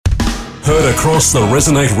Heard across the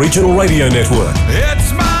Resonate Regional Radio Network.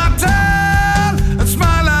 It's my time, it's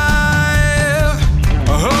my life.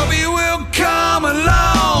 I hope you will come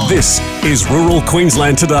along. This is Rural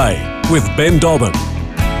Queensland Today with Ben Dobbin.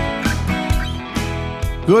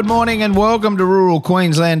 Good morning and welcome to Rural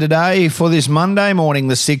Queensland Today for this Monday morning,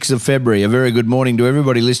 the 6th of February. A very good morning to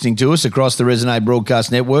everybody listening to us across the Resonate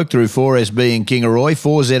Broadcast Network through 4SB in Kingaroy,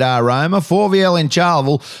 4ZR Roma, 4VL in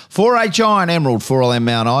Charleville, 4HI in Emerald, 4LM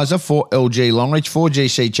Mount Isa, 4LG Longreach,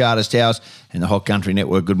 4GC Charters Towers and the Hot Country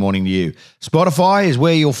Network. Good morning to you. Spotify is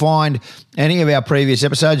where you'll find any of our previous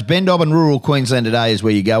episodes. Ben Dobbin, Rural Queensland Today is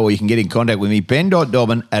where you go, or you can get in contact with me,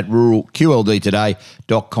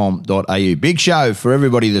 ben.dobbin@ruralqldtoday.com.au. Big show for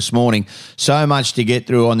everybody this morning. So much to get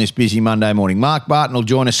through on this busy Monday morning. Mark Barton will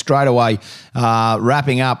join us straight away,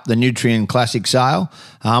 wrapping up the Nutrien Classic sale.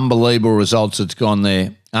 Unbelievable results that's gone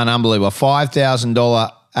there. Unbelievable.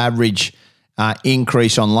 $5,000 average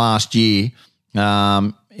increase on last year.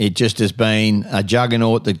 It just has been a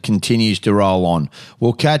juggernaut that continues to roll on.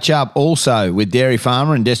 We'll catch up also with dairy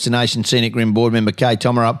farmer and Destination Scenic Rim board member Kay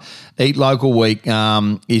Tomarup. Eat Local Week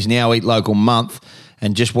is now Eat Local Month,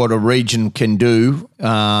 and just what a region can do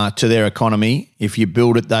to their economy. If you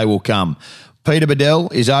build it, they will come. Peter Bedell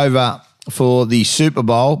is over for the Super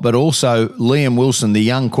Bowl, but also Liam Wilson, the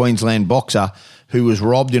young Queensland boxer who was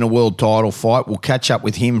robbed in a world title fight. We'll catch up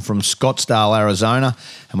with him from Scottsdale, Arizona,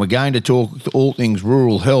 and we're going to talk all things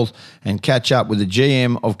rural health and catch up with the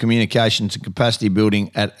GM of Communications and Capacity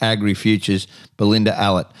Building at Agri Futures, Belinda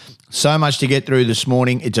Allett. So much to get through this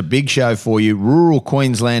morning. It's a big show for you. Rural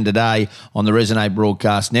Queensland Today on the Resonate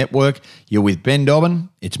Broadcast Network. You're with Ben Dobbin.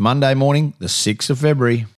 It's Monday morning, the 6th of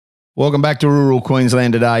February. Welcome back to Rural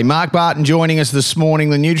Queensland Today. Mark Barton joining us this morning.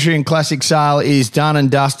 The Nutrien Classic sale is done and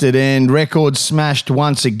dusted and records smashed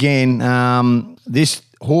once again. This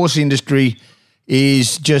horse industry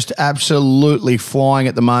is just absolutely flying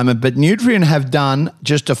at the moment, but Nutrien have done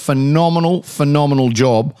just a phenomenal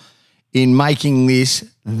job in making this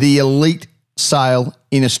the elite sale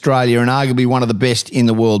in Australia and arguably one of the best in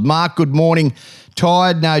the world. Mark, good morning.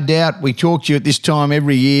 Tired, no doubt. We talk to you at this time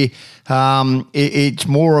every year. It's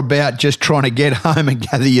more about just trying to get home and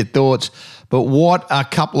gather your thoughts. But what a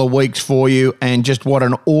couple of weeks for you, and just what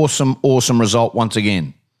an awesome result once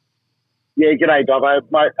again. Yeah, g'day, Dobbo.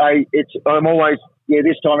 Mate, I'm always,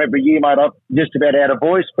 this time every year, mate, I'm just about out of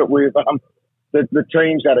voice, but we've the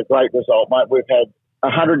team's had a great result, mate. We've had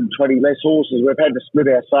 120 less horses. We've had to split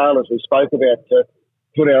our sale, as we spoke about, to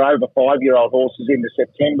put our over 5-year-old horses into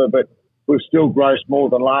September, but we've still grossed more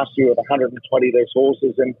than last year with 120 less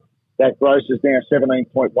horses, and that gross is now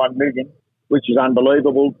 17.1 million, which is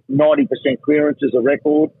unbelievable. 90% clearance is a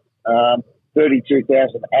record.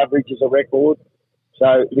 32,000 average is a record.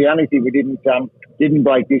 So the only thing we didn't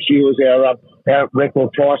break this year was our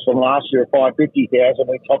record price from last year of 550,000.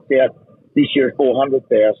 We topped out this year at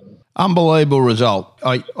 400,000. Unbelievable result.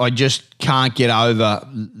 I just can't get over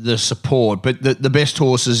the support. But the best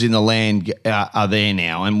horses in the land are there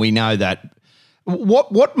now, and we know that.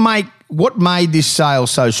 What made this sale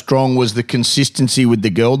so strong was the consistency with the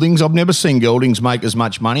geldings. I've never seen geldings make as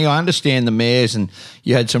much money. I understand the mares, and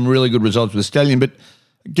you had some really good results with Stallion, but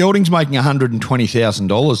geldings making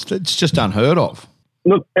 $120,000, it's just unheard of.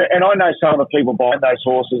 Look, and I know some of the people buying those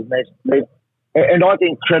horses, and I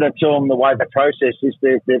think credit to them the way the process is.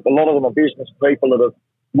 A lot of them are business people that have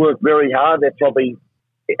worked very hard. They're probably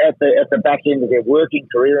at the back end of their working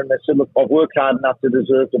career, and they said, look, I've worked hard enough to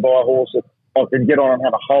deserve to buy a horse that I can get on and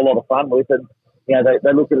have a whole lot of fun with. And,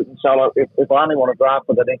 they look at it and say, like, if I only want to draft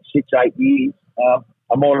for the next 6-8 years, I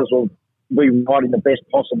might as well be riding the best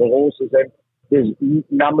possible horses. And there's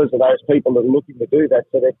numbers of those people that are looking to do that,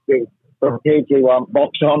 so they're prepared to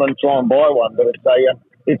box on and try and buy one. But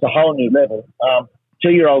it's a whole new level.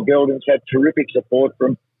 2-year-old geldings had terrific support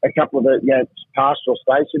from a couple of the pastoral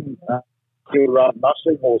stations.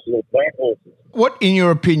 Muscle horses or plant horses. What, in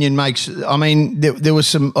your opinion, makes? I mean, there was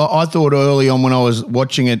some. I thought early on when I was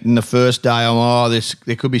watching it in the first day,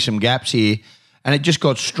 there could be some gaps here, and it just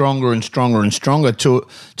got stronger and stronger and stronger to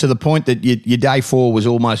the point that your day 4 was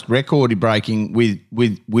almost record breaking with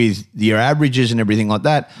your averages and everything like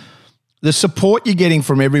that. The support you're getting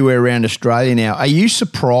from everywhere around Australia now, are you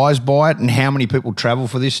surprised by it and how many people travel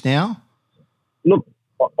for this now? Look,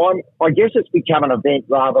 I guess it's become an event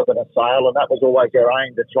rather than a sale, and that was always our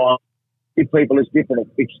aim, to try and give people this different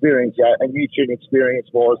experience. A Nutrien experience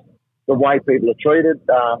was the way people are treated,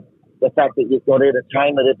 the fact that you've got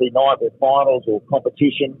entertainment every night with finals or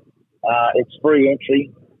competition. It's free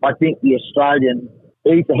entry. I think the Australian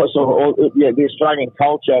ethos the Australian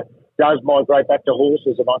culture does migrate back to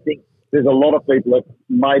horses, and I think there's a lot of people that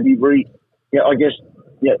maybe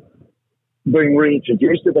being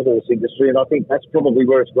reintroduced to the horse industry, and I think that's probably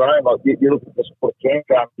where it's growing. Like you look at the sport of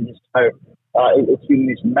camping, so it's in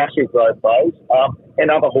this massive growth phase, and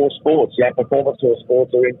other horse sports, performance horse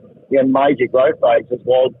sports are in major growth phases,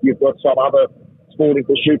 while you've got some other sporting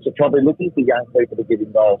pursuits are probably looking for young people to get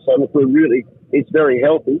involved. So look, it's very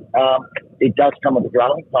healthy. It does come with a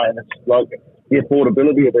growing pain. It's like the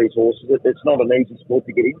affordability of these horses. It's not an easy sport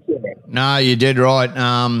to get into now. No, you did right.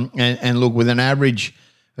 And look, with an average,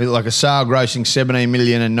 like a sale grossing $17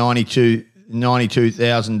 million and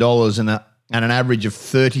 $92,000 and an average of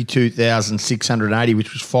 32,680,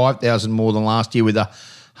 which was 5,000 more than last year with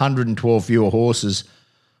 112 fewer horses.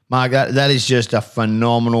 Mark, that is just a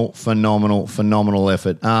phenomenal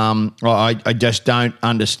effort. I just don't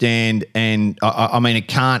understand, and I mean it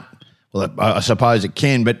can't. Well, I suppose it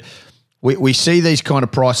can, but we see these kind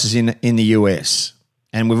of prices in the US,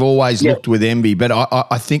 and we've always looked with envy. But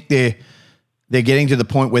I think they're getting to the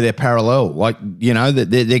point where they're parallel. Like, you know,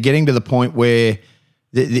 they're getting to the point where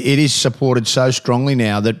it is supported so strongly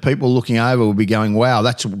now that people looking over will be going, "Wow,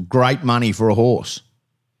 that's great money for a horse."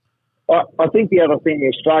 I think the other thing, the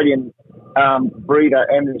Australian breeder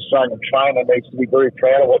and the Australian trainer needs to be very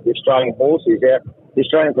proud of what the Australian horse is. The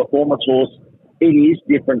Australian performance horse, it is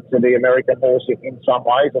different to the American horse in some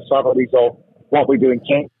ways. The subtleties of what we do in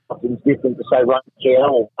camp is different to, say, run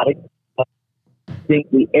cow or cutting. I think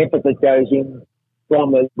the effort that goes in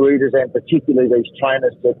from the breeders and particularly these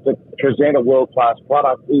trainers to present a world-class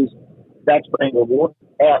product that's being rewarded.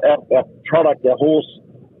 Our product, our horse,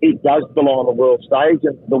 it does belong on the world stage,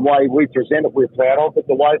 and the way we present it, we're proud of it.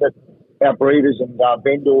 The way that our breeders and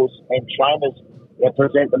vendors and trainers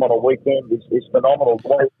present them on a weekend is phenomenal. The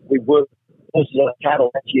way we work horses on cattle,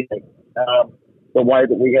 that's unique. The way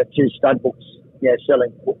that we have two stud books,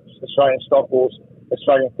 selling Australian stock horse,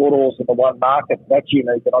 Australian quarter horse in the one market, that's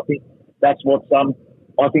unique. And I think that's one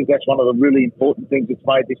of the really important things that's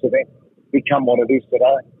made this event become what it is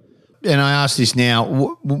today. And I ask this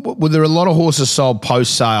now, were there a lot of horses sold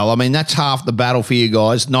post-sale? I mean, that's half the battle for you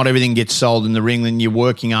guys. Not everything gets sold in the ring, then you're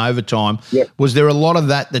working overtime. Yep. Was there a lot of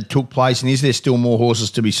that took place, and is there still more horses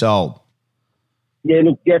to be sold? Yeah,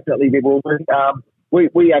 look, definitely there will be.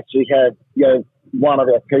 We actually had, one of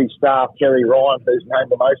our key staff, Kerry Ryan, who's known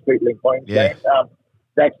to most people in Queensland. Yeah.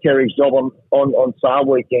 That's Kerry's job on sale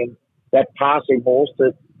weekend, that passing horse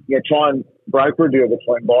to try and broker a deal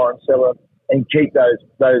between buyer and seller and keep those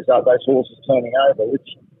horses turning over,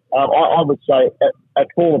 which I would say at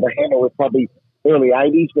Fall of the Hammer we're probably early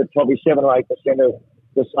 80s, but probably 7 or 8% of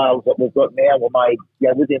the sales that we've got now were made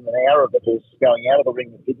within an hour of the horse going out of the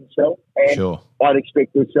ring that didn't sell. And sure. I'd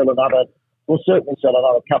expect we'll certainly sell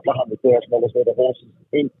another couple of $100,000 worth of horses.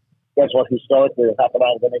 That's what historically will happen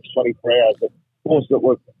over the next 24 hours. The horses that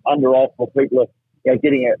were under offer, people are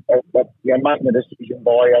getting making a decision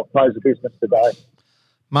by close of business today.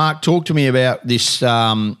 Mark, talk to me about this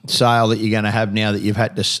sale that you're going to have now that you've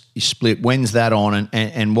had to split. When's that on,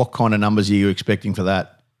 and what kind of numbers are you expecting for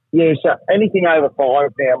that? Yeah, so anything over 5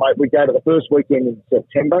 now, mate, we go to the first weekend in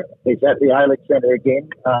September. It's at the Alex Centre again.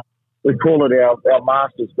 We call it our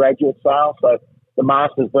Masters graduate sale. So the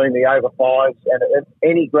Masters being the over 5s, and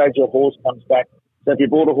any graduate horse comes back. So if you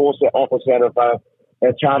bought a horse off us out of our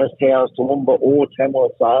Charters Towers, Toowoomba or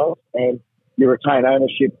Tamworth sales, and you retain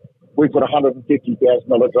ownership, we put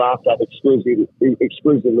 $150,000 draft up exclusively to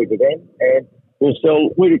them, and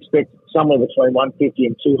we'd expect somewhere between 150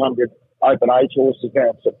 and 200 open age horses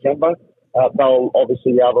now in September. They'll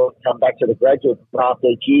obviously be able to come back to the graduate draft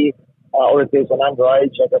each year, or if there's an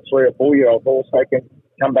underage, like a 3 or 4 year old horse, they can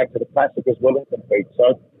come back to the classic as well and compete.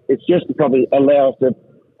 So it's just to probably allow us to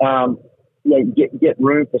get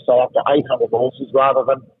room for say up to 800 horses rather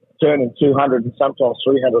than turning 200 and sometimes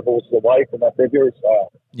 300 horses away from that February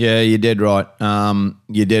sale. Yeah, you're dead right.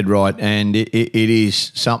 You're dead right. And it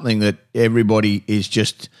is something that everybody is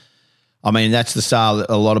just, I mean, that's the sale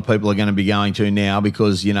that a lot of people are going to be going to now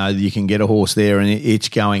because, you can get a horse there and it's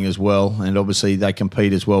going as well. And obviously they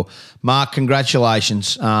compete as well. Mark,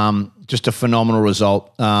 congratulations. Just a phenomenal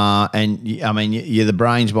result. And, I mean, you're the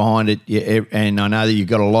brains behind it. And I know that you've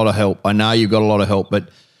got a lot of help. But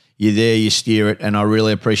you're there, you steer it, and I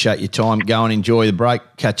really appreciate your time. Go and enjoy the break,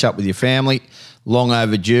 catch up with your family. Long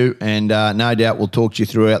overdue, and no doubt we'll talk to you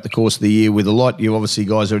throughout the course of the year with a lot. You obviously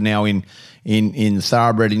guys are now in the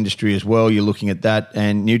thoroughbred industry as well. You're looking at that,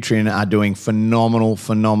 and Nutrien are doing phenomenal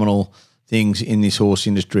things in this horse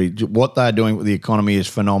industry. What they're doing with the economy is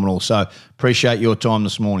phenomenal. So appreciate your time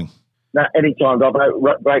this morning. No, anytime,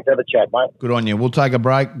 Robbo. Great to have a chat, mate. Good on you. We'll take a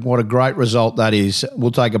break. What a great result that is.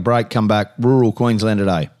 We'll take a break, come back. Rural Queensland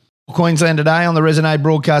Today. Queensland Today on the Resonate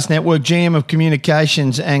Broadcast Network. GM of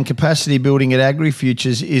Communications and Capacity Building at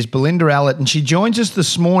AgriFutures is Belinda Allett, and she joins us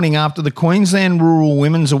this morning after the Queensland Rural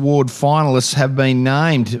Women's Award finalists have been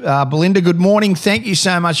named. Belinda, good morning. Thank you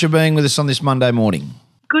so much for being with us on this Monday morning.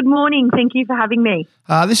 Good morning. Thank you for having me.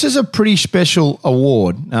 This is a pretty special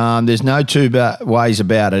award. There's no two ways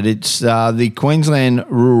about it. It's the Queensland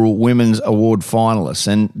Rural Women's Award finalists,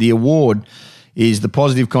 and the award is the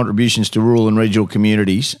positive contributions to rural and regional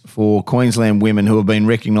communities for Queensland women who have been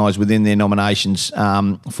recognised within their nominations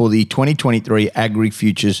for the 2023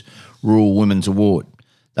 AgriFutures Rural Women's Award.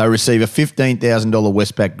 They receive a $15,000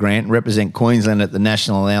 Westpac grant and represent Queensland at the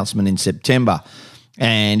national announcement in September.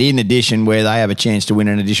 And in addition, where they have a chance to win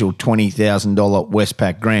an additional $20,000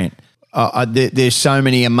 Westpac grant. There's so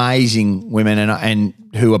many amazing women and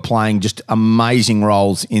who are playing just amazing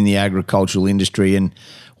roles in the agricultural industry, and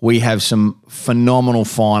we have some phenomenal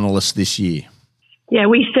finalists this year. Yeah,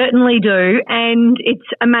 we certainly do, and it's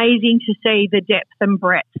amazing to see the depth and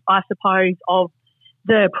breadth, I suppose, of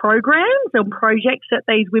the programs and projects that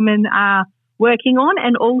these women are working on,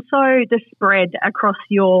 and also the spread across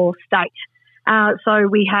your state. So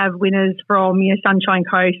we have winners from Sunshine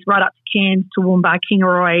Coast right up to Cairns, Toowoomba,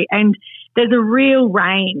 Kingaroy, and there's a real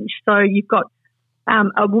range. So you've got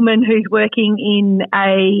a woman who's working in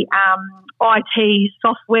a IT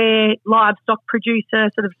software, livestock producer,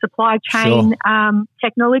 sort of supply chain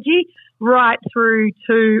technology, right through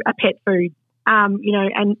to a pet food,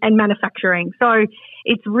 and manufacturing. So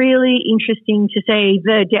it's really interesting to see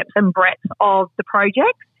the depth and breadth of the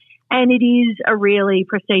projects. And it is a really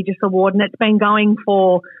prestigious award, and it's been going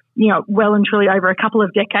for, well and truly over a couple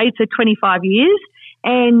of decades, so 25 years.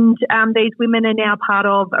 And these women are now part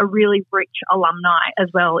of a really rich alumni as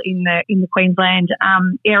well in the Queensland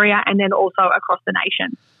area, and then also across the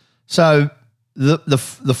nation. So the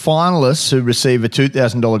finalists who receive a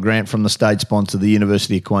 $2,000 grant from the state sponsor, the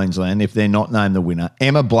University of Queensland, if they're not named the winner,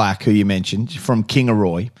 Emma Black, who you mentioned, from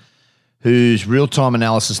Kingaroy, whose real-time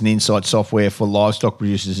analysis and insight software for livestock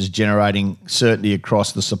producers is generating certainty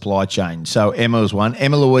across the supply chain. So Emma was one.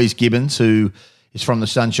 Emma Louise Gibbons, who is from the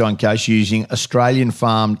Sunshine Coast, using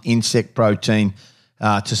Australian-farmed insect protein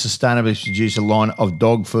to sustainably produce a line of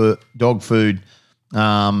dog food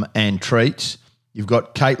and treats. You've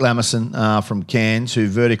got Kate Lamison from Cairns, who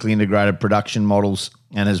vertically integrated production models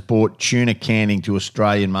and has brought tuna canning to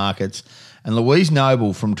Australian markets. And Louise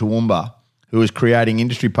Noble from Toowoomba, who is creating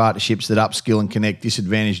industry partnerships that upskill and connect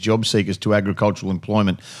disadvantaged job seekers to agricultural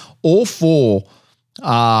employment. All four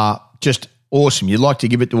are just awesome. You'd like to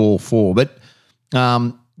give it to all four, but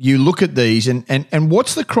you look at these and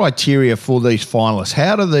what's the criteria for these finalists?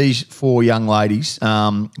 How do these four young ladies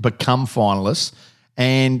become finalists,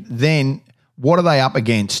 and then what are they up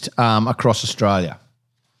against across Australia?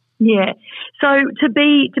 Yeah. So to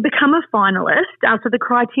become a finalist, so the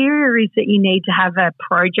criteria is that you need to have a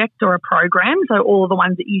project or a program, so all of the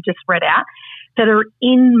ones that you just read out, that are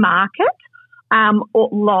in market or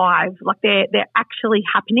live, like they're actually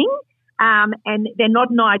happening, and they're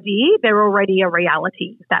not an idea, they're already a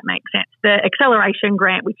reality, if that makes sense. The Acceleration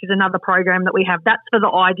Grant, which is another program that we have, that's for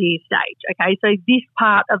the idea stage, okay? So this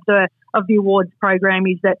part of the awards program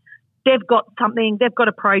is that they've got something, they've got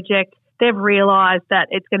a project, they've realised that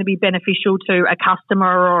it's going to be beneficial to a customer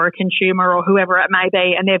or a consumer or whoever it may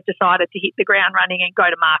be, and they've decided to hit the ground running and go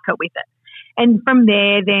to market with it. And from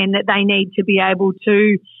there, then they need to be able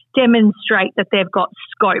to demonstrate that they've got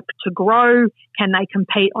scope to grow. Can they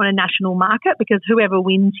compete on a national market? Because whoever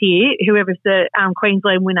wins here, whoever's the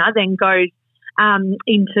Queensland winner, then goes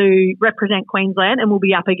into represent Queensland and will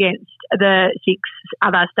be up against the 6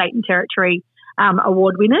 other state and territory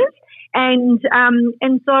award winners. And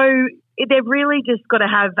so they've really just got to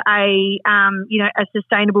have a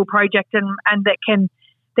sustainable project and that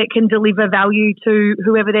can deliver value to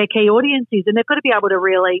whoever their key audience is, and they've got to be able to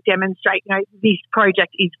really demonstrate, this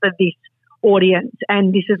project is for this audience,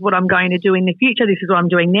 and this is what I'm going to do in the future. This is what I'm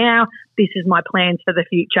doing now. This is my plans for the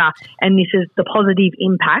future, and this is the positive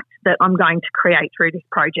impact that I'm going to create through this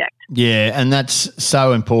project. Yeah, and that's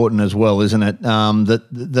so important as well, isn't it?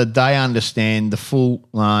 That they understand the full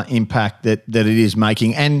impact that it is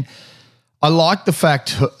making. And I like the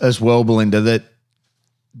fact as well, Belinda, that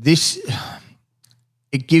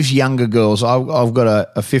it gives younger girls. I've got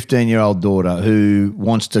a 15-year-old daughter who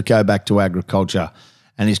wants to go back to agriculture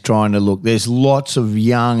and is trying to look. There's lots of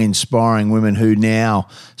young, inspiring women who now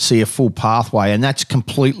see a full pathway, and that's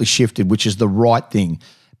completely shifted, which is the right thing.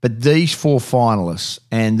 But these 4 finalists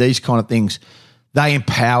and these kind of things, they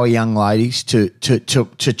empower young ladies to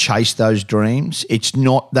chase those dreams. It's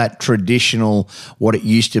not that traditional what it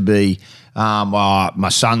used to be. My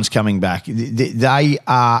son's coming back. They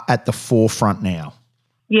are at the forefront now.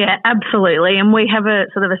 Yeah, absolutely. And we have a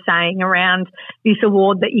sort of a saying around this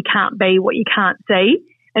award that you can't be what you can't see.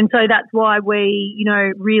 And so that's why we,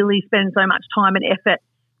 really spend so much time and effort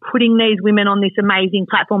putting these women on this amazing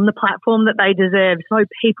platform, the platform that they deserve, so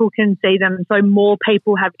people can see them, so more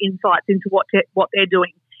people have insights into what they're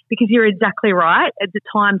doing. Because you're exactly right. The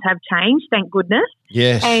times have changed, thank goodness.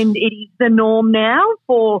 Yes. And it is the norm now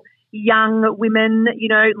for young women,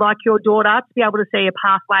 like your daughter, to be able to see a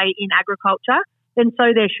pathway in agriculture. And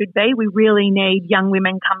so there should be. We really need young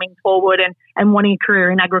women coming forward and wanting a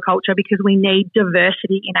career in agriculture, because we need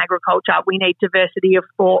diversity in agriculture. We need diversity of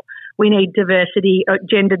thought. We need diversity,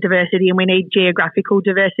 gender diversity, and we need geographical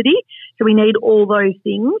diversity. So we need all those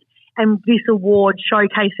things. And this award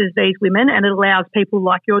showcases these women, and it allows people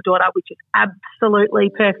like your daughter, which is absolutely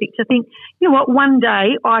perfect, to think, one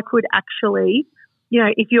day I could actually,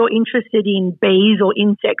 if you're interested in bees or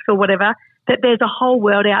insects or whatever, that there's a whole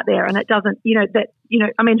world out there, and it doesn't,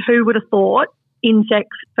 who would have thought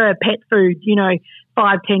insects for pet food,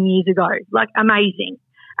 5-10 years ago? Like, amazing.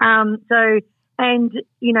 Or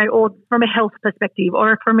from a health perspective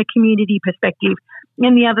or from a community perspective.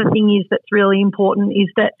 And the other thing is that's really important is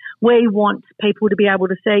that we want people to be able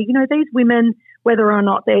to say, these women, whether or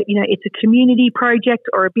not they're, it's a community project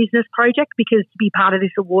or a business project, because to be part of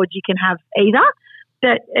this award, you can have either.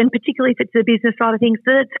 That, and particularly if it's a business side of things,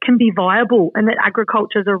 that it can be viable and that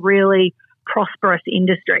agriculture is a really prosperous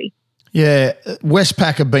industry. Yeah,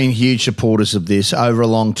 Westpac have been huge supporters of this over a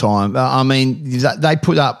long time. They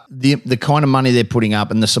put up the kind of money they're putting up,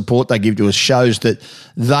 and the support they give to us shows that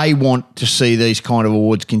they want to see these kind of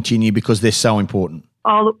awards continue because they're so important.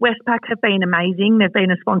 Oh, look, Westpac have been amazing. They've been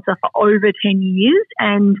a sponsor for over 10 years,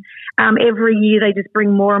 and every year they just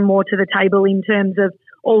bring more and more to the table in terms of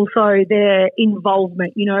also their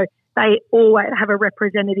involvement. They always have a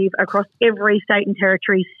representative across every state and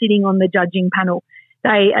territory sitting on the judging panel.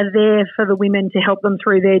 They are there for the women to help them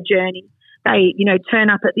through their journey. They, turn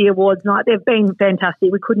up at the awards night. They've been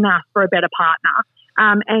fantastic. We couldn't ask for a better partner.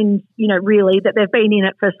 Really that they've been in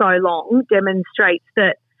it for so long demonstrates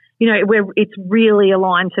that, it's really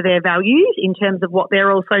aligned to their values in terms of what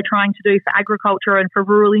they're also trying to do for agriculture and for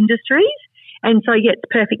rural industries. And so, it's a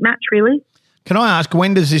perfect match, really. Can I ask,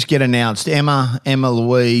 when does this get announced? Emma,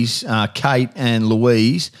 Louise, Kate and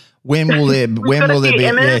Louise, when will there be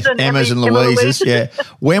Emma's and Louises? Yeah.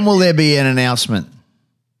 When will there be an announcement?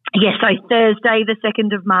 Yes, so Thursday, the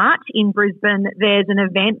 2nd of March in Brisbane, there's an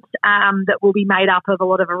event that will be made up of a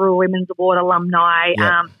lot of Rural Women's Award alumni.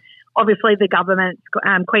 Yep. Obviously, the government,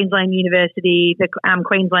 Queensland University, the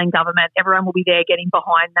Queensland government, everyone will be there getting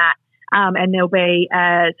behind that. And there'll be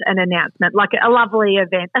an announcement, like a lovely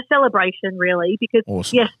event, a celebration really, because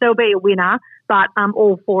awesome. Yes, there'll be a winner, but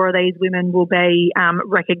all 4 of these women will be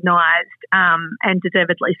recognised and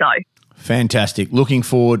deservedly so. Fantastic. Looking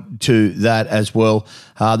forward to that as well.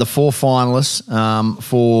 The 4 finalists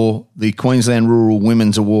for the Queensland Rural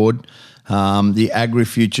Women's Award, the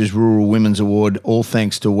AgriFutures Rural Women's Award, all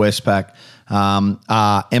thanks to Westpac,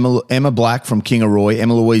 are Emma Black from Kingaroy,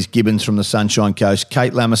 Emma Louise Gibbons from the Sunshine Coast,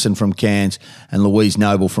 Kate Lamison from Cairns, and Louise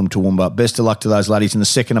Noble from Toowoomba. Best of luck to those ladies. And the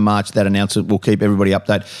 2nd of March, that announcement will keep everybody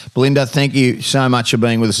updated. Belinda, thank you so much for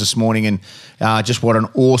being with us this morning, and just what an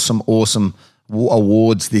awesome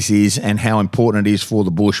awards this is and how important it is for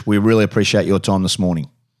the bush. We really appreciate your time this morning.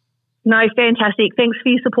 No, fantastic. Thanks for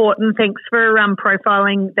your support, and thanks for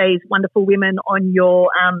profiling these wonderful women on your,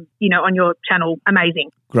 on your channel. Amazing.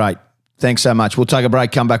 Great. Thanks so much. We'll take a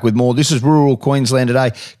break, come back with more. This is Rural Queensland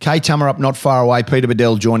Today. Kay Tummerup not far away. Peter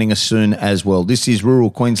Bedell joining us soon as well. This is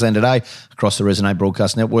Rural Queensland Today across the Resonate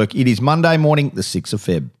Broadcast Network. It is Monday morning, the 6th of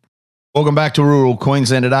Feb. Welcome back to Rural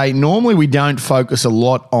Queensland Today. Normally we don't focus a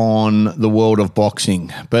lot on the world of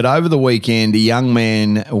boxing, but over the weekend a young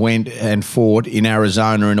man went and fought in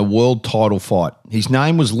Arizona in a world title fight. His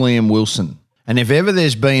name was Liam Wilson. And if ever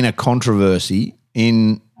there's been a controversy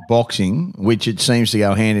in boxing, which it seems to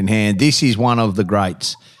go hand in hand, this is one of the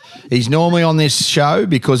greats. He's normally on this show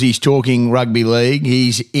because he's talking rugby league.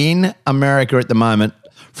 He's in America at the moment.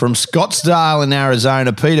 From Scottsdale in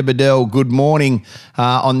Arizona, Peter Bedell, good morning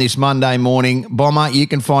on this Monday morning. Bomber, you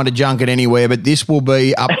can find a junket anywhere, but this will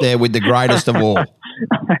be up there with the greatest of all.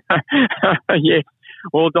 Yeah.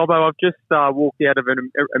 Well, Dobbo, I've just walked out of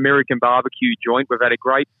an American barbecue joint. We've had a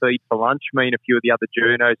great feed for lunch, me and a few of the other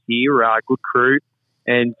journos here, good crew.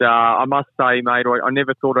 And I must say, mate, I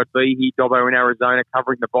never thought I'd be here, Dobbo, in Arizona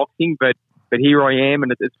covering the boxing, but here I am,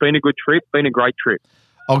 and it's been a good trip, been a great trip.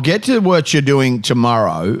 I'll get to what you're doing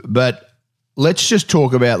tomorrow, but let's just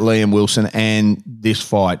talk about Liam Wilson and this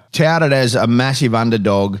fight. Touted as a massive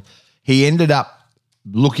underdog, he ended up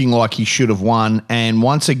looking like he should have won. And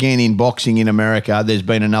once again in boxing in America, there's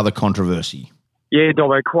been another controversy. Yeah,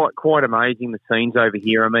 Dobbo, quite amazing the scenes over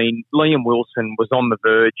here. I mean, Liam Wilson was on the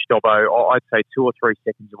verge, Dobbo, I'd say 2 or 3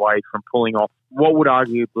 seconds away from pulling off what would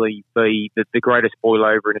arguably be the greatest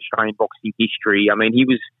boil-over in Australian boxing history. I mean,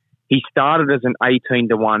 he started as an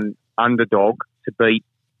 18-1 underdog to beat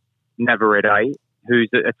Navarrete, who's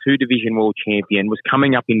a 2-division world champion, was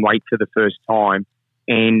coming up in weight for the first time,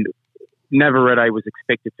 and Navarrete was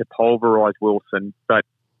expected to pulverise Wilson, but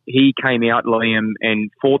he came out, Liam, and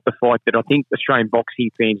fought the fight that I think Australian boxing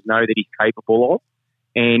fans know that he's capable of.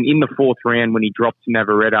 And in the 4th round, when he dropped to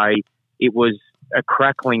Navarrete, it was a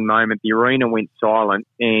crackling moment. The arena went silent,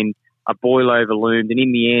 and a boil-over loomed. And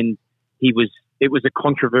in the end, it was a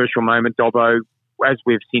controversial moment, Dobbo. As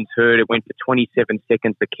we've since heard, it went for 27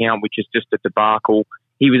 seconds the count, which is just a debacle.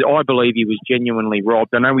 I believe he was genuinely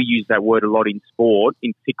robbed. I know we use that word a lot in sport,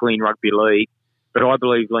 particularly in rugby league, but I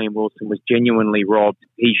believe Liam Wilson was genuinely robbed.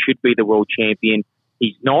 He should be the world champion.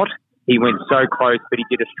 He's not. He went so close, but he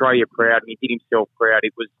did Australia proud and he did himself proud.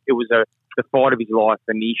 It was the fight of his life,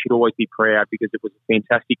 and he should always be proud because it was a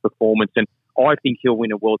fantastic performance. And I think he'll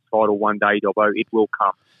win a world title one day, Dobbo. It will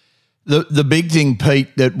come. The big thing,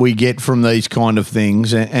 Pete, that we get from these kind of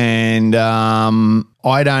things, and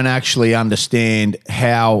I don't actually understand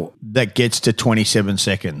how that gets to 27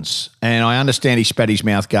 seconds. And I understand he spat his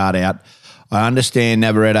mouth guard out. I understand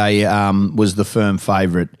Navarrete was the firm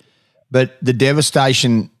favourite. But the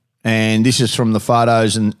devastation, and this is from the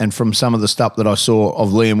photos and from some of the stuff that I saw of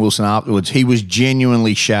Liam Wilson afterwards, he was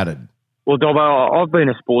genuinely shattered. Well, Dobbo, I've been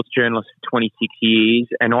a sports journalist for 26 years,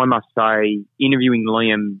 and I must say, interviewing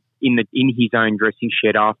Liam in his own dressing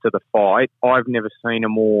shed after the fight, I've never seen a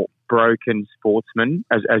more broken sportsman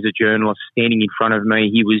as a journalist standing in front of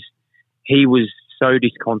me. He was so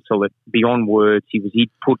disconsolate beyond words.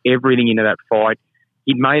 He'd put everything into that fight.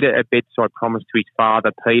 He'd made a bedside promise to his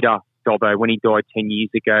father, Peter Dobbo, when he died 10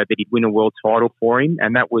 years ago, that he'd win a world title for him,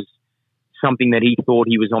 and that was something that he thought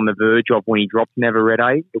he was on the verge of when he dropped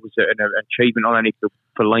Navarrete. It was an achievement not only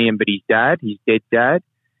for Liam but his dead dad.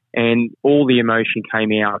 And all the emotion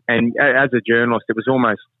came out. And as a journalist,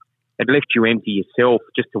 it left you empty yourself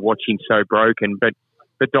just to watch him so broken. But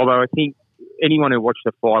Dobbo, I think anyone who watched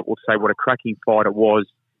the fight will say what a cracking fight it was.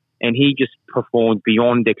 And he just performed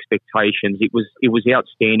beyond expectations. It was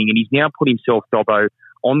outstanding. And he's now put himself, Dobbo,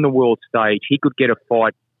 on the world stage. He could get a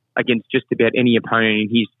fight against just about any opponent in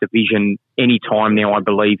his division any time now, I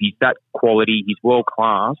believe. He's that quality. He's world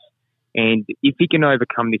class. And if he can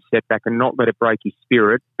overcome this setback and not let it break his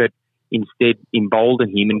spirit, but instead embolden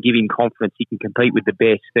him and give him confidence he can compete with the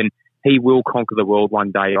best, then he will conquer the world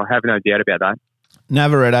one day. I have no doubt about that.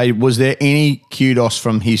 Navarrete, was there any kudos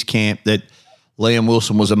from his camp that Liam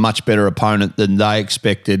Wilson was a much better opponent than they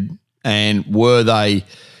expected? And were they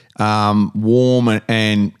warm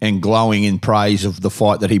and glowing in praise of the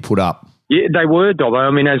fight that he put up? Yeah, they were, Dobbo. I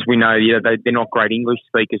mean, as we know, they're not great English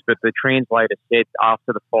speakers, but the translator said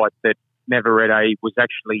after the fight that Navarrete was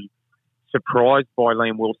actually surprised by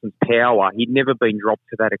Liam Wilson's power. He'd never been dropped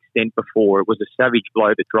to that extent before. It was a savage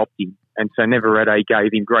blow that dropped him. And so Navarrete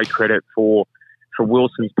gave him great credit for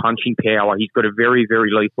Wilson's punching power. He's got a very,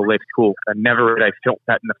 very lethal left hook, and Navarrete felt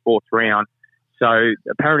that in the 4th round. So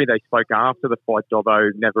apparently they spoke after the fight,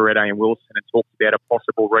 Dobbo, Navarrete and Wilson, and talked about a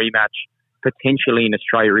possible rematch potentially in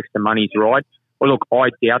Australia if the money's right. Well, look, I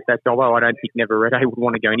doubt that, Dobbo. I don't think Navarrete would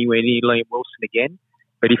want to go anywhere near Liam Wilson again.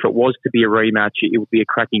 But if it was to be a rematch, it would be a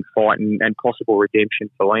cracking fight and possible redemption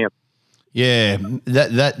for Liam. Yeah,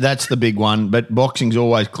 that's the big one. But boxing's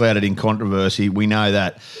always clouded in controversy. We know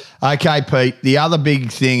that. Okay, Pete, the other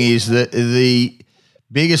big thing is that the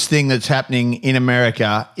biggest thing that's happening in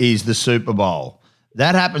America is the Super Bowl.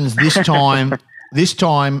 That happens this time. This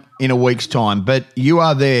time in a week's time, but you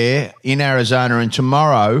are there in Arizona, and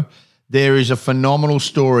tomorrow there is a phenomenal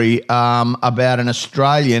story about an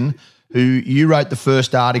Australian who you wrote the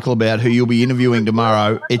first article about, who you'll be interviewing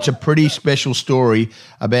tomorrow. It's a pretty special story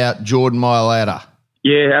about Jordan Mailata.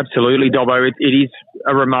 Yeah, absolutely, Dobbo. It is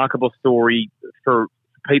a remarkable story for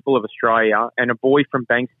people of Australia, and a boy from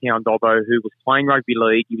Bankstown, Dobbo, who was playing rugby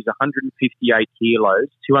league. He was 158 kilos,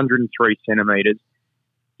 203 centimetres.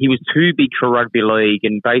 He was too big for rugby league,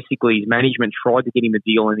 and basically his management tried to get him a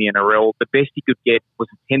deal in the NRL. The best he could get was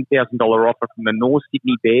a $10,000 offer from the North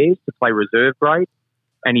Sydney Bears to play reserve grade,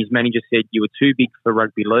 and his manager said, "You were too big for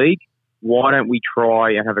rugby league. Why don't we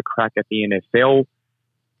try and have a crack at the NFL?"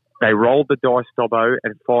 They rolled the dice, Dobbo,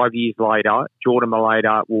 and 5 years later, Jordan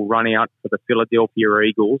Mailata will run out for the Philadelphia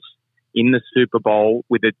Eagles in the Super Bowl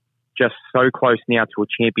with it just so close now to a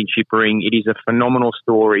championship ring. It is a phenomenal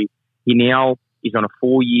story. He now is on a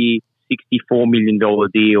 4-year, $64 million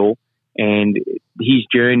deal, and his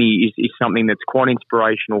journey is something that's quite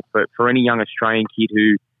inspirational for any young Australian kid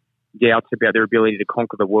who doubts about their ability to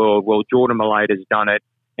conquer the world. Well, Jordan Mailata's done it.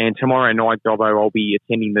 And tomorrow night, Dobbo, I'll be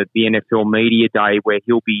attending the NFL Media Day where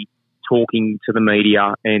he'll be talking to the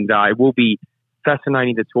media. And it will be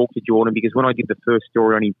fascinating to talk to Jordan because when I did the first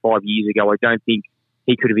story on him 5 years ago, I don't think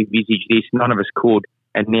he could have envisaged this. None of us could.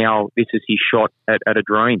 And now this is his shot at a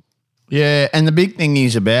dream. Yeah, and the big thing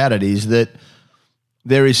is about it is that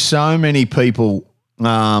there is so many people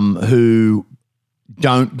who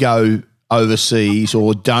don't go overseas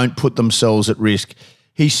or don't put themselves at risk.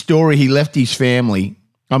 His story, he left his family.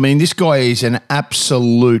 I mean, this guy is an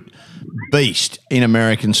absolute beast in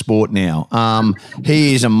American sport now.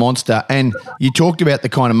 He is a monster. And you talked about the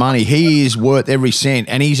kind of money. He is worth every cent,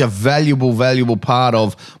 and he's a valuable, valuable part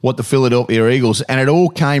of what the Philadelphia Eagles, and it all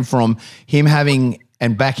came from him having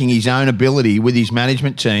and backing his own ability with his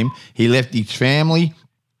management team. He left his family.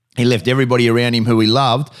 He left everybody around him who he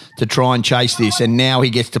loved to try and chase this, and now he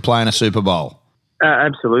gets to play in a Super Bowl.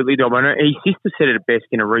 Absolutely, Dom. His sister said it best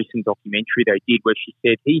in a recent documentary they did where she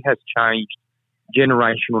said he has changed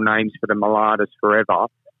generational names for the Mailatas forever,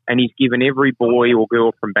 and he's given every boy or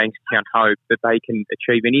girl from Bankstown hope that they can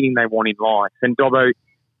achieve anything they want in life. And Dobbo,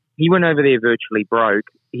 he went over there virtually broke.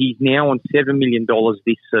 He's now on $7 million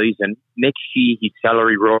this season. Next year, his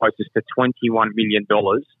salary rises to $21 million.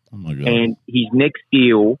 Oh my God. And his next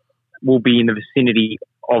deal will be in the vicinity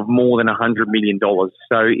of more than $100 million.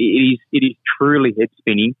 So it is truly head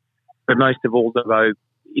spinning. But most of all, though,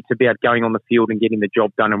 it's about going on the field and getting the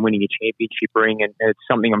job done and winning a championship ring. And it's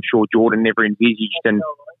something I'm sure Jordan never envisaged, and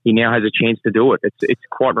he now has a chance to do it. It's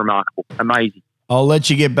quite remarkable, amazing. I'll let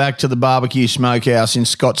you get back to the barbecue smokehouse in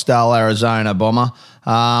Scottsdale, Arizona, Bomber.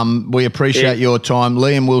 We appreciate your time.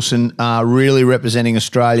 Liam Wilson really representing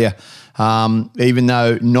Australia, even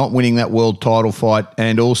though not winning that world title fight,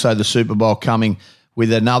 and also the Super Bowl coming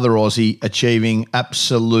with another Aussie achieving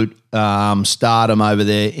absolute stardom over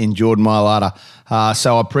there in Jordan Mailata.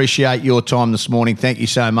 So I appreciate your time this morning. Thank you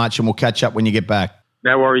so much, and we'll catch up when you get back.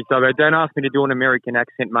 No worries, Dobbo. Don't ask me to do an American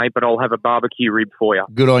accent, mate, but I'll have a barbecue rib for you.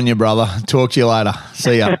 Good on you, brother. Talk to you later.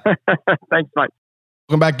 See ya. Thanks, mate.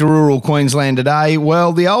 Welcome back to rural Queensland today.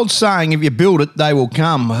 Well, the old saying, if you build it, they will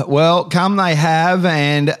come. Well, come they have,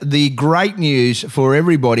 and the great news for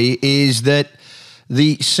everybody is that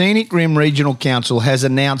the Scenic Rim Regional Council has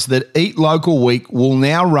announced that Eat Local Week will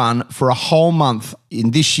now run for a whole month in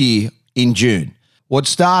this year in June. What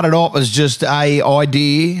started off as just an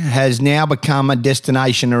idea has now become a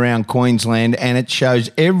destination around Queensland, and it shows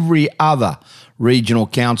every other regional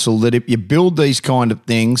council that if you build these kind of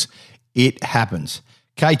things, it happens.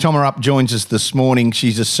 Kay Tomarup joins us this morning.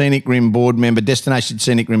 She's a Scenic Rim board member, Destination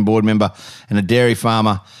Scenic Rim board member, and a dairy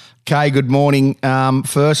farmer. Kay, good morning.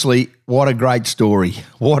 Firstly, what a great story.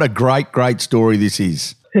 What a great, great story this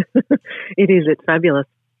is. It is. It's fabulous.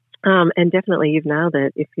 And definitely you've nailed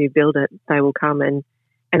it. If you build it, they will come. And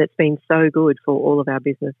it's been so good for all of our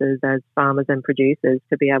businesses as farmers and producers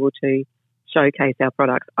to be able to showcase our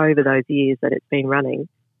products over those years that it's been running,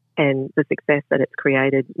 and the success that it's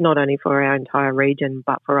created, not only for our entire region,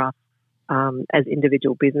 but for us as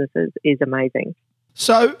individual businesses, is amazing.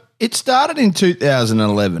 So it started in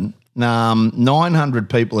 2011. 900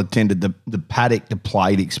 people attended the paddock to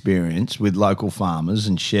plate experience with local farmers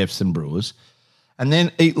and chefs and brewers. And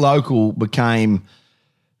then Eat Local became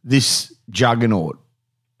this juggernaut.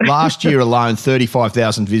 Last year alone,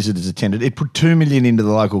 35,000 visitors attended. It put $2 million into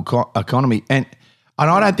the local economy. And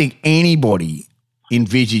I don't think anybody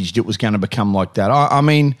envisaged it was going to become like that. I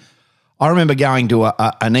mean, I remember going to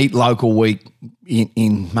an Eat Local week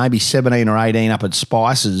in maybe 17 or 18 up at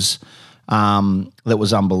Spices that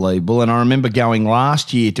was unbelievable. And I remember going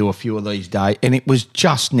last year to a few of these days, and it was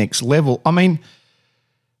just next level. I mean,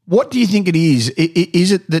 what do you think it is?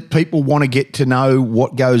 Is it that people want to get to know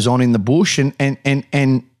what goes on in the bush?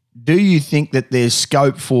 And do you think that there's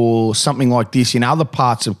scope for something like this in other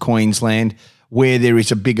parts of Queensland where there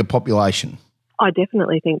is a bigger population? I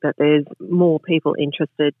definitely think that there's more people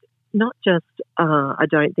interested, not just, I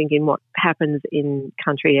don't think, in what happens in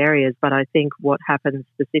country areas, but I think what happens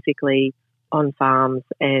specifically on farms.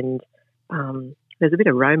 And there's a bit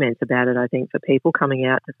of romance about it, I think, for people coming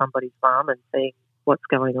out to somebody's farm and seeing what's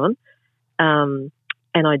going on. And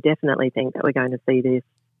I definitely think that we're going to see this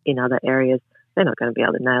in other areas. They're not going to be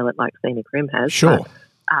able to nail it like Scenic Rim has. Sure.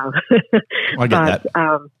 I get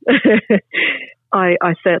that.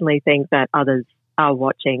 I certainly think that others are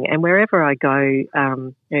watching, and wherever I go,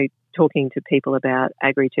 talking to people about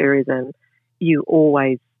agritourism, you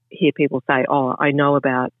always hear people say, "Oh, I know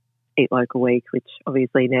about Eat Local Week," which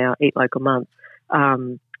obviously now Eat Local Month.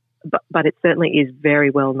 But it certainly is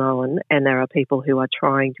very well known, and there are people who are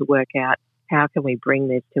trying to work out how can we bring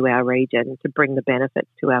this to our region to bring the benefits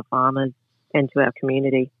to our farmers and to our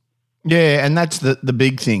community. Yeah, and that's the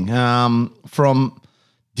big thing. From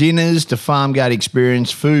dinners to farm gate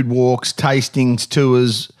experience, food walks, tastings,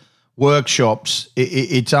 tours, workshops,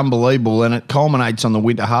 it's unbelievable, and it culminates on the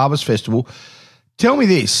Winter Harvest Festival. Tell me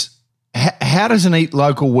this, how does an Eat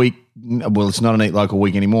Local Week, well, it's not an Eat Local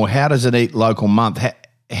Week anymore, how does an Eat Local Month,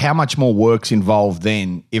 how much more work's involved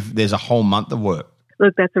then if there's a whole month of work?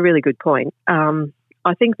 Look, that's a really good point.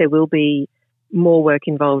 I think there will be more work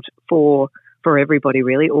involved for everybody,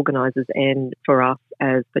 really, organisers and for us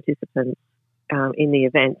as participants in the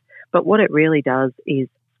event. But what it really does is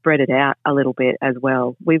spread it out a little bit as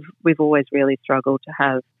well. We've always really struggled to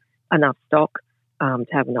have enough stock, to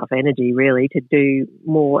have enough energy, really, to do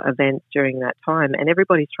more events during that time. And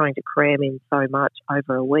everybody's trying to cram in so much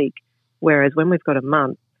over a week. Whereas when we've got a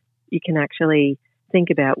month, you can actually think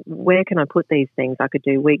about where can I put these things. I could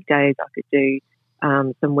do weekdays, I could do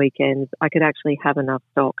some weekends. I could actually have enough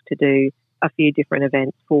stock to do a few different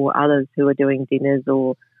events for others who are doing dinners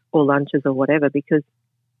or lunches or whatever, because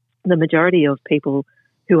the majority of people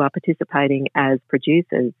who are participating as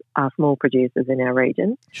producers are small producers in our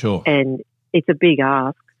region. Sure. And it's a big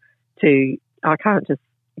ask I can't just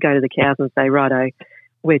go to the cows and say, righto,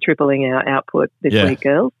 we're tripling our output this week,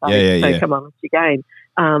 girls. So come on, it's your game.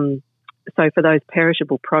 So for those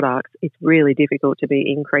perishable products, it's really difficult to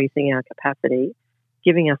be increasing our capacity.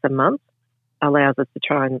 Giving us a month allows us to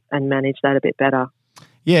try and manage that a bit better.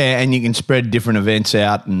 Yeah, and you can spread different events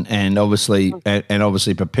out and obviously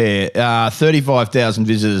prepare. 35,000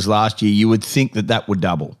 visitors last year. You would think that would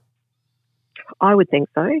double. I would think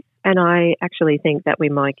so, and I actually think that we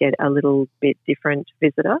might get a little bit different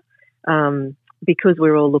visitor because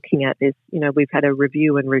we're all looking at this. You know, we've had a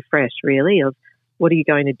review and refresh really of what are you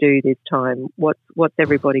going to do this time? What's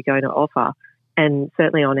everybody going to offer? And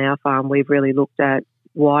certainly on our farm, we've really looked at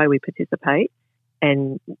why we participate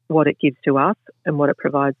and what it gives to us and what it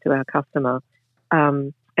provides to our customer.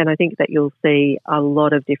 And I think that you'll see a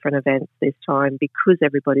lot of different events this time because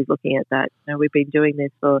everybody's looking at that. You know, we've been doing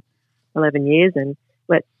this for 11 years and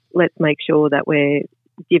let's make sure that we're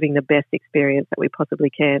giving the best experience that we possibly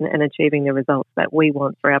can and achieving the results that we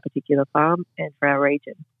want for our particular farm and for our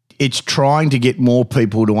region. It's trying to get more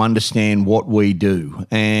people to understand what we do,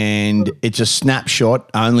 and it's a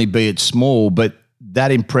snapshot, only be it small, but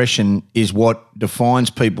that impression is what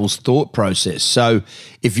defines people's thought process. So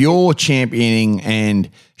if you're championing and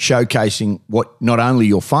showcasing what not only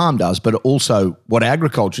your farm does, but also what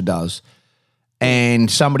agriculture does,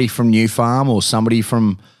 and somebody from New Farm or somebody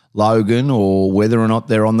from Logan or whether or not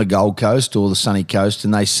they're on the Gold Coast or the Sunny Coast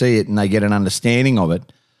and they see it and they get an understanding of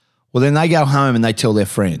it, well, then they go home and they tell their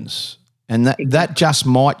friends. And that just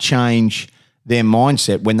might change their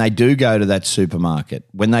mindset when they do go to that supermarket,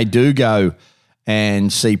 when they do go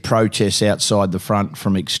and see protests outside the front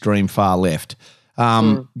from extreme far left,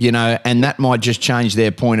 you know, and that might just change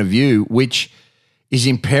their point of view, which is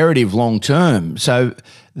imperative long term. So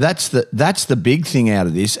that's the big thing out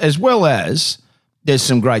of this, as well as there's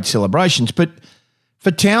some great celebrations. But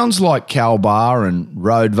for towns like Calbar and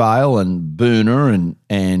Roadvale and Boona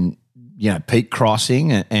and you know, Peak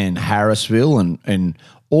Crossing and Harrisville and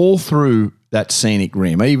all through that scenic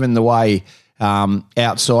rim, even the way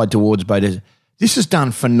outside towards Bay, this has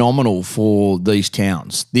done phenomenal for these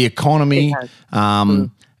towns. The economy,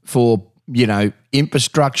 for, you know,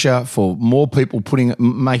 infrastructure, for more people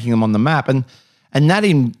making them on the map. And that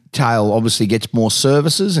entail obviously gets more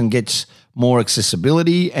services and gets more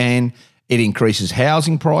accessibility and it increases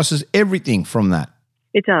housing prices, everything from that.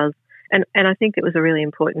 It does. And I think it was a really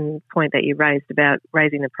important point that you raised about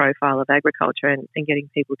raising the profile of agriculture and getting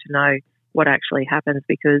people to know what actually happens,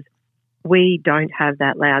 because we don't have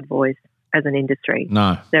that loud voice as an industry.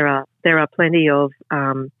 No. There are plenty of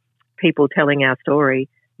people telling our story.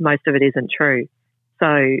 Most of it isn't true.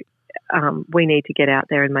 So we need to get out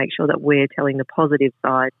there and make sure that we're telling the positive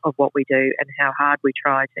side of what we do and how hard we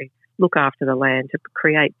try to look after the land to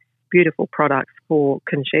create beautiful products for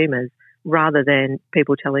consumers, rather than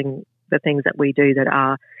people telling the things that we do that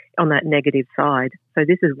are on that negative side. So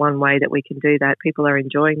this is one way that we can do that. People are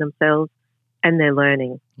enjoying themselves and they're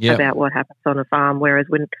learning about what happens on a farm, whereas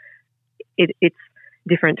when it's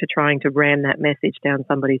different to trying to ram that message down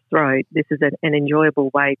somebody's throat. This is an enjoyable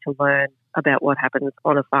way to learn about what happens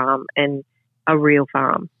on a farm and a real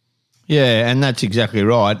farm. Yeah, and that's exactly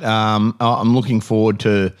right. I'm looking forward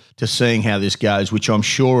to seeing how this goes, which I'm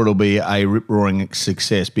sure it'll be a rip-roaring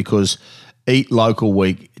success, because Eat Local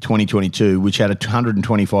Week 2022, which had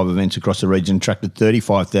 125 events across the region, attracted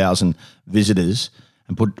 35,000 visitors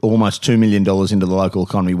and put almost $2 million into the local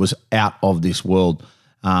economy, was out of this world.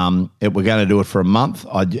 We're going to do it for a month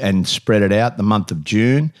and spread it out. The month of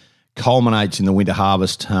June culminates in the winter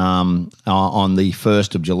harvest on the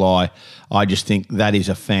 1st of July. I just think that is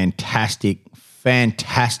a fantastic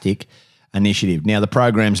initiative. Now, the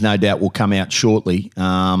programs no doubt will come out shortly,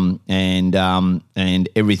 and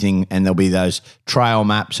everything, and there'll be those trail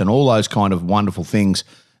maps and all those kind of wonderful things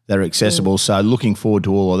that are accessible. So looking forward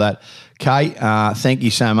to all of that. Kate, thank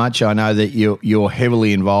you so much. I know that you're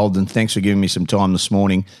heavily involved, and thanks for giving me some time this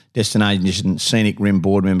morning. Destination Scenic Rim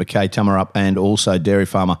board member Kate Tummerup, and also dairy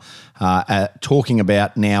farmer, talking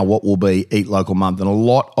about now what will be Eat Local Month. And a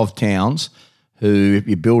lot of towns who, if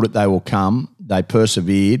you build it, they will come. They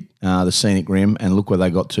persevered, the Scenic Rim, and look where they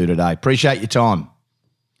got to today. Appreciate your time.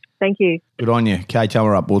 Thank you. Good on you. Kate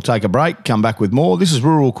Tummerup. We'll take a break, come back with more. This is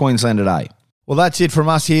Rural Queensland Today. Well, that's it from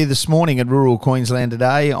us here this morning at Rural Queensland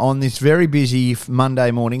Today on this very busy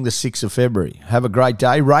Monday morning, the 6th of February. Have a great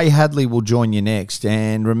day. Ray Hadley will join you next.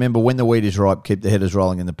 And remember, when the wheat is ripe, keep the headers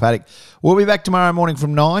rolling in the paddock. We'll be back tomorrow morning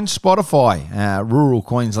from 9. Spotify, Rural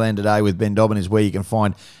Queensland Today with Ben Dobbin is where you can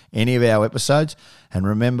find any of our episodes. And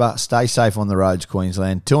remember, stay safe on the roads,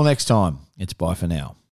 Queensland. Till next time, it's bye for now.